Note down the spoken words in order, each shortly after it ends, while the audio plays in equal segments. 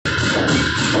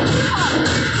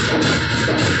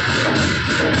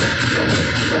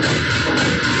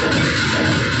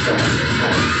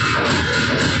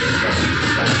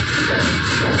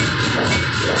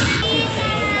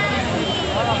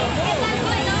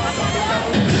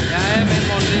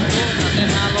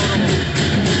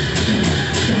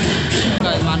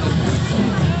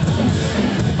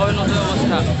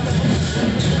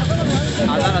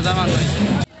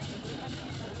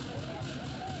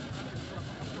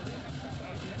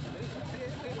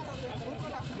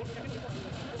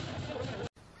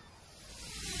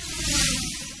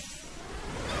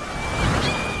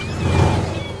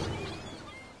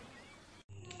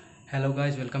Hello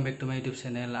guys welcome back to my YouTube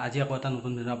channel. आज एक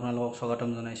नतुन video आपनालोকক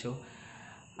स्वागतम जनाइছোঁ।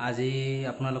 আজি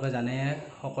আপোনালোকে জানে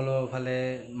সকলো ফালে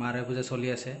মাৰে পূজা চলি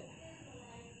আছে।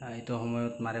 এইটো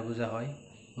সময়ত মাৰে পূজা হয়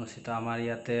অনুষ্ঠিত আমাৰ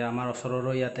ইয়াতে আমাৰ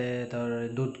ওচৰৰো ইয়াতে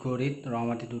দুধগড়িত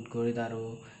ৰঙামাটি দুধগড়িত আৰু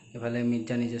এফালে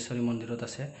মিৰ্জা নিজেশ্বৰী মন্দিৰত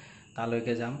আছে।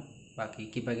 তালৈকে যাম, বাকি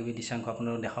কিবা কিবি দিশাংশ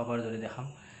আপোনালোকক দেখাব পাৰো যদি দেখাম।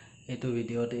 এইটো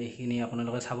ভিডিঅ'ত এইখিনি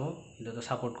আপোনালোকে চাব, ভিডিঅ'টো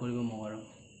সাপোৰ্ট কৰিব মোক আৰু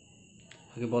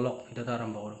বাকি বলক ভিডিঅ'টো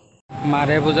আৰম্ভ কৰোঁ।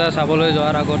 মাৰে পূজা চাবলৈ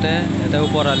যোৱাৰ আগতে এটা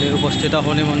উপৰহালিৰ উপস্থিত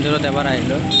শনি মন্দিৰত এবাৰ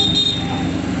আহিলোঁ।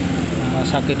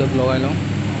 চাকি ধূপ লগাই লওঁ,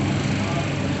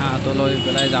 হাঁহটো লৈ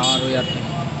পেলাই যাওঁ আৰু ইয়াতে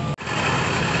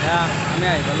আমি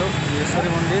আহি পালোঁ নিজেশ্বৰী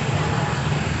মন্দিৰ।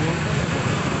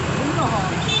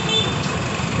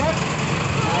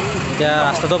 এতিয়া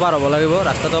ৰাস্তাটো পাৰ হ'ব লাগিব,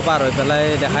 ৰাস্তাটো পাৰ হৈ পেলাই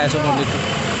দেখাই আছোঁ মন্দিৰটো।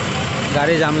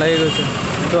 গাড়ী জাম লাগি গৈছে,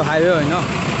 এইটো হাইৱে হয় ন।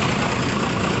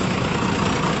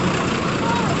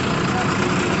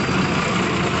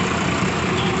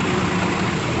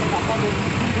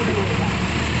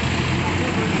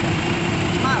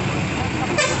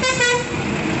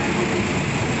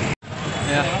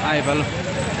 আহি পালোঁ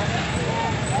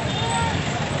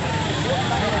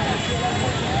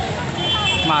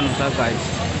মানুহ গাইছ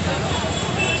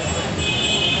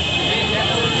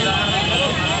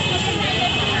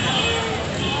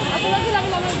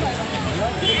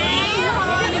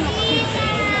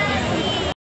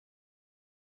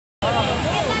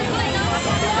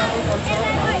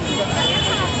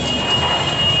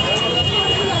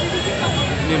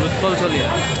নীলোৎপল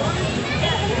চলিহা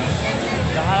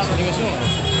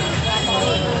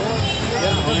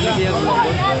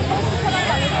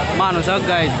মানুহ চাওক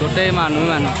গাইজ, গোটেই মানুহ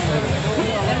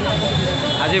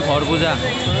আজি ভৰ পূজা,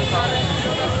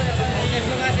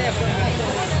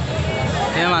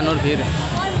 সেই মানুহৰ ভিৰ।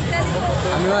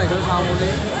 আমিও আহিছোঁ চাওঁ বুলি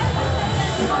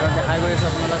দেখাই গৈ আছোঁ,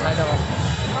 আপোনালোকে চাই থাকক।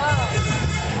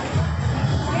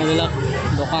 এইবিলাক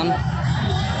দোকান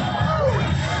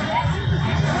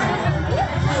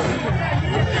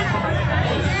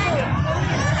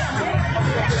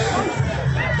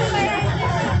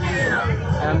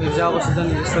মিৰ্জা অৱস্থিত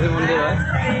নিজেশ্বৰী মন্দিৰ হয়।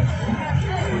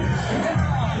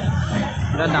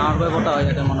 বিৰাট ডাঙৰকৈ পতা হয়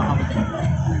ইয়াতে মনসা পূজা।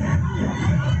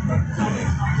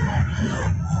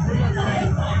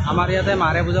 আমাৰ ইয়াতে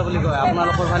মাৰে পূজা বুলি কয়,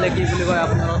 আপোনালোকৰ ফালে কি বুলি কয়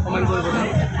আপোনালোকে কমেণ্ট কৰিব।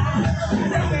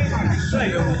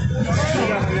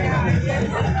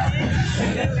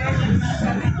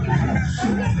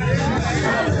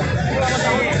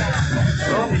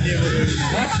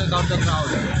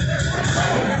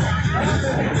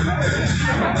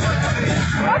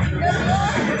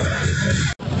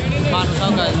 মানুহ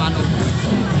চাওক গাইজ, মানুহ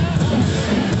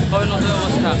কবে নতুন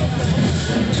অৱস্থা,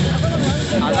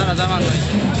 হাজাৰ হাজাৰ মানুহ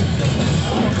আহিছে।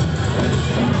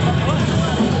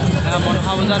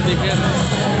 মনসা পূজাৰ বিশেষ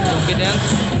জংকী ডেন্স।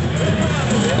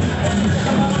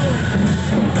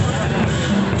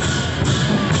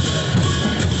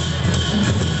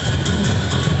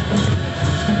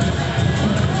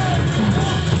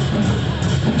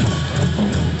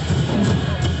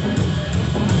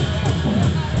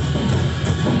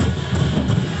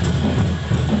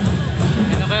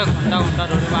 ঘণ্টা ঘণ্টা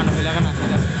ধৰি মানুহবিলাকে নাচি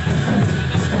থাকে।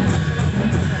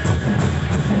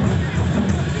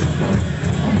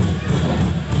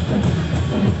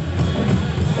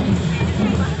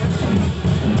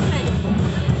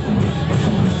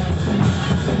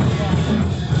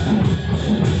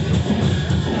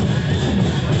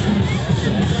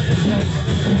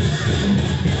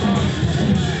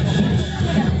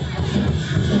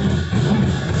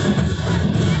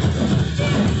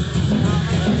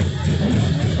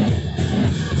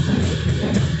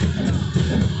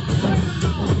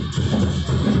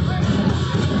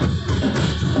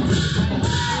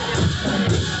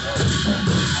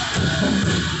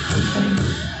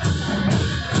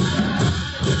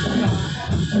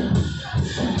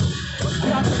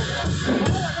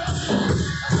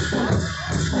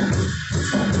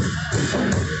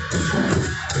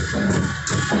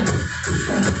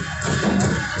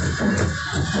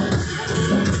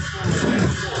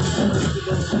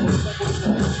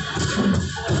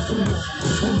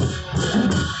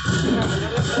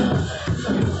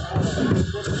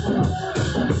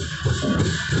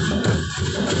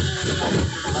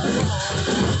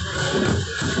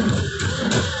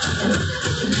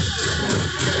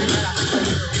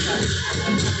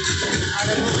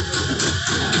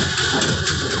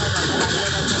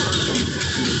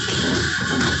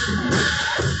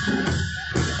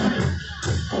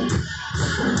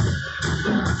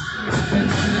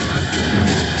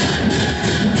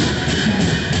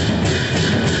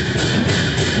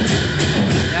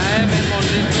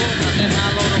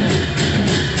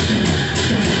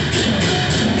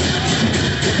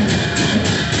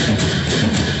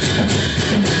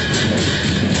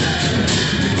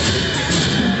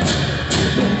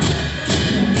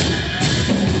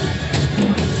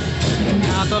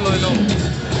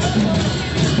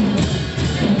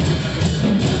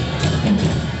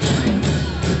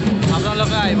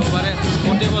 আপোনালোকে আহিব পাৰে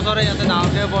প্ৰতি বছৰে ইয়াতে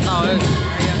ডাঙৰকৈ পতা হয়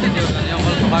ইয়াতে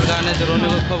দেউতানীসকল থকাৰ কাৰণে জিৰণি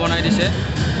কক্ষ বনাই দিছে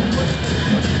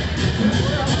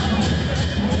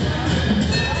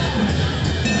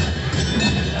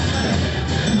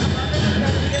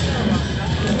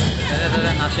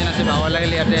নাচি নাচি ভাগৰ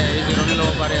লাগিলে ইয়াতে আহি জিৰণি ল'ব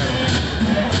পাৰে আৰু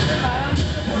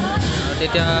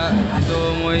তেতিয়া যিটো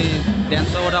মই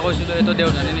ডেন্সৰ কথা কৈছিলোঁ সেইটো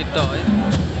দেওধানী নৃত্য হয়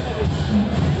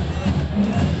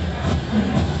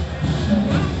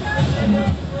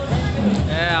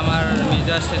আমাৰ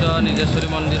মিৰ্জাস্থিত নিজেশ্বৰী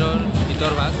মন্দিৰৰ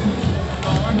ভিতৰ ভাগ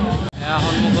এয়া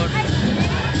সন্মুখত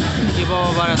শিৱ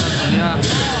বাবাৰ এটা ধুনীয়া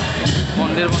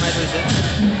মন্দিৰ বনাই থৈছে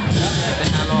তাতে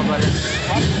সেৱা ল'ব পাৰে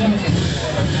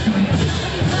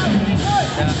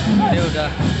দেউতা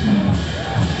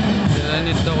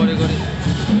নৃত্য কৰি কৰি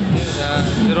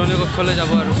জিৰণি কক্ষলৈ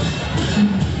যাব আৰু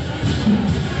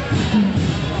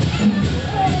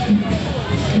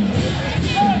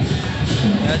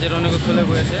এয়া জিৰণি কক্ষলৈ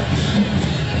গৈ আছে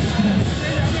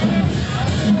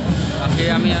বাকী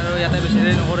আমি আৰু ইয়াতে বেছি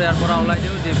দেৰি নকৰোঁ ইয়াৰ পৰা ওলাই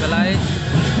দিওঁ দি পেলাই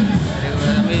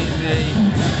আমি এই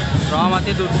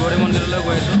ৰঙামাটি দুধগড়ী মন্দিৰলৈ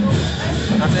গৈ আছোঁ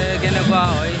তাতে কেনেকুৱা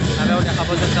হয় তাতেও দেখাব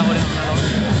চেষ্টা কৰিম আপোনালোকক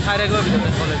ঠাইৰে গৈ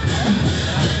ভিতৰতে চলে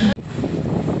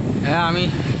আমি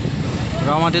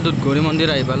ৰঙামাটি দুধগড়ী মন্দিৰ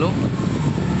আহি পালোঁ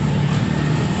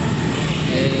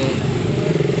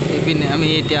এইপিনে আমি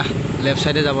এতিয়া লেফ্ট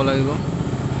চাইডে যাব লাগিব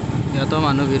ইয়াতো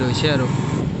মানুহ ভিৰ হৈছে আৰু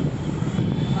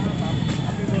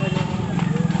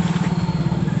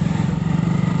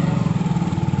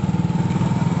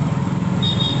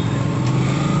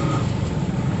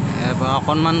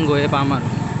অকণমান গৈয়ে পাম আৰু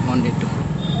মন্দিৰটো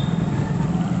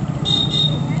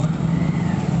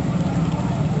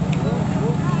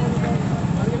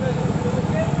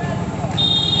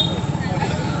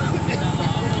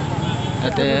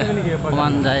ইয়াতে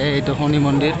অকণমান যায় এইটো শনি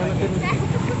মন্দিৰ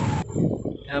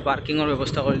পাৰ্কিঙৰ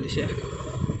ব্যৱস্থা কৰি দিছে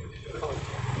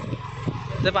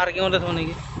পাৰ্কিঙতে থওঁ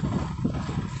নেকি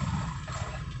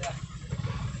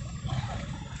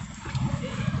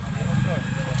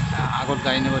আগত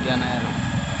গাড়ী নিব দিয়া নাই আৰু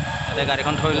ইয়াতে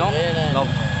গাড়ীখন থৈ লওঁ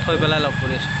থৈ পেলাই লগ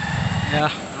কৰি আছোঁ এয়া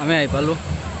আমি আহি পালোঁ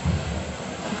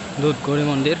দুধগড়ী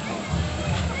মন্দিৰ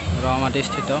ৰঙামাটি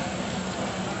স্থিত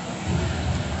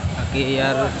বাকী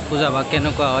ইয়াৰ পূজা ভাগ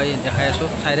কেনেকুৱা হয় দেখাই আছোঁ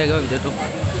চাই থাকিব ভিডিঅ'টো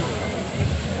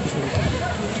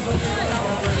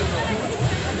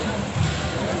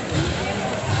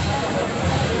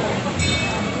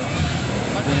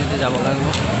যাব লাগিব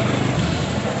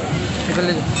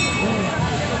সেইফালে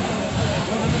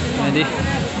দি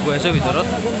গৈ আছোঁ ভিতৰত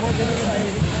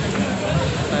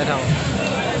চাই থাকোঁ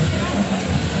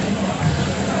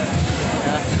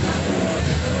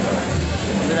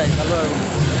আহি পালোঁ আৰু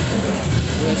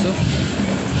গৈ আছোঁ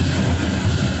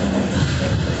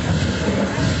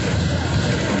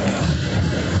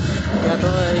ইয়াতো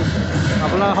এই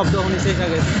আপোনাৰ শব্দ শুনিছেই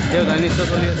চাগে দেওধানী নৃত্য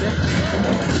চলি আছে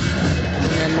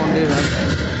মেইন মন্দিৰ ভাগ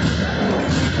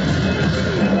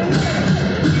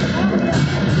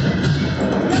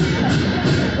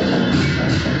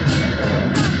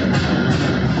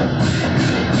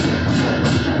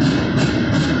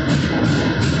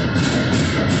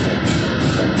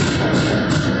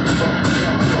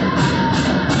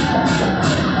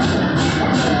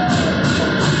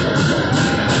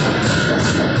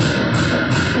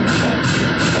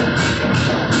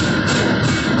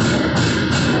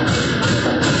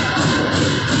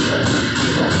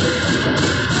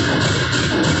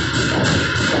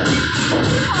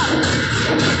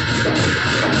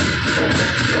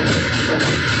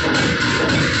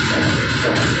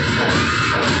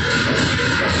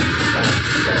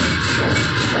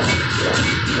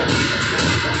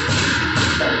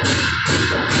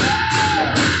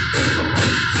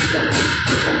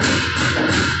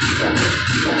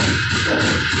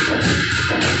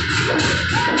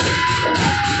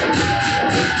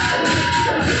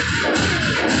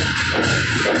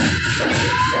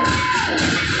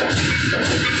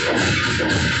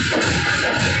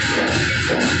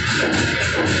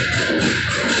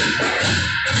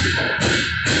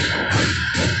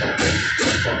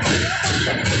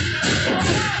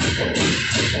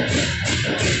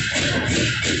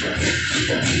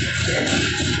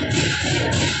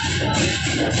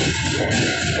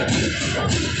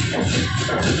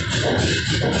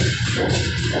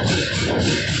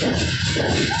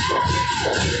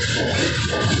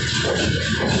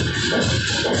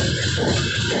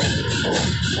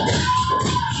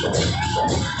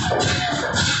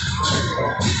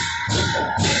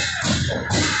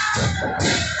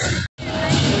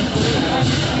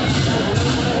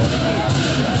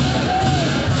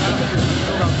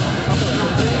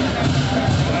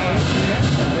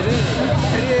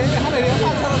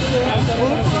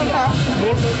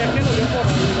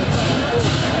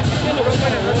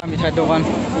মিঠাইৰ দোকান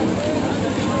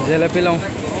জেলেপি লওঁ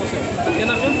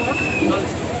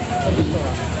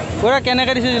পুৰা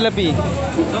কেনেকৈ দিছে জেলেপি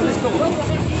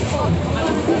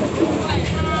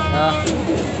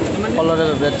কলৰে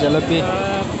বেট জেলেপি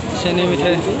চেনি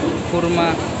মিঠাই খুৰমা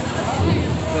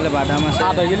বোলে বাদাম আছে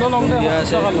বুন্দিয়া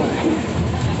আছে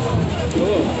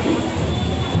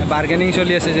বাৰ্গেনিং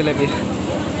চলি আছে জেলেপিৰ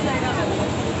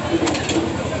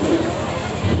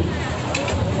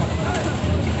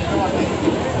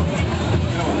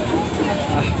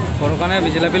ঘৰৰ কাৰণে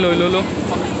জেলেপি লৈ ল'লোঁ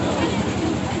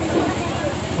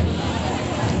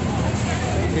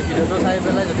ভিডিঅ'টো চাই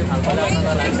পেলাই যদি ভাল পালে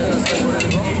আপোনালোকে লাইক সাবস্ক্ৰাইব কৰি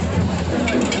দিব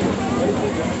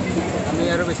আমি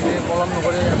আৰু বেছি পলম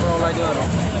নকৰি ইয়াৰ পৰা ওলাই দিওঁ আৰু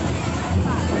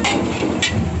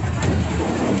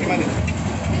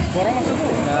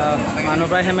মানুহ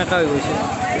প্ৰায় সেমেকা হৈ গৈছে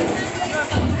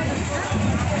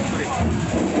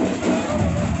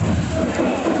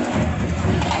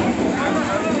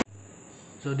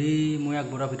যদি মই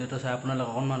আগবঢ়া ভিডিঅ'টো চাই আপোনালোকে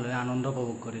অকণমান লৈ আনন্দ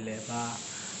উপভোগ কৰিলে বা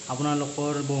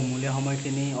আপোনালোকৰ বহুমূলীয়া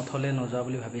সময়খিনি অথলে নোযোৱা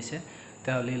বুলি ভাবিছে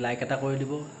তেতিয়াহ'লে লাইক এটা কৰি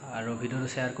দিব আৰু ভিডিঅ'টো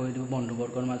শ্বেয়াৰ কৰি দিব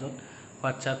বন্ধুবৰ্গৰ মাজত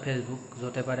হোৱাটছআপ ফেচবুক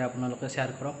য'তে পাৰে আপোনালোকে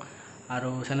শ্বেয়াৰ কৰক আৰু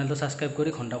চেনেলটো ছাবস্ক্ৰাইব কৰি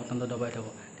ঘণ্টা বটনটো দবাই থ'ব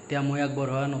তেতিয়া মই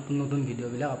আগবঢ়োৱা নতুন নতুন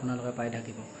ভিডিঅ'বিলাক আপোনালোকে পাই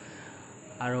থাকিব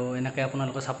আৰু এনেকৈ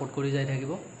আপোনালোকে ছাপোৰ্ট কৰি যাই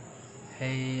থাকিব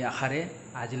সেই আশাৰে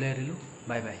আজিলৈ এৰিলোঁ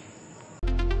বাই বাই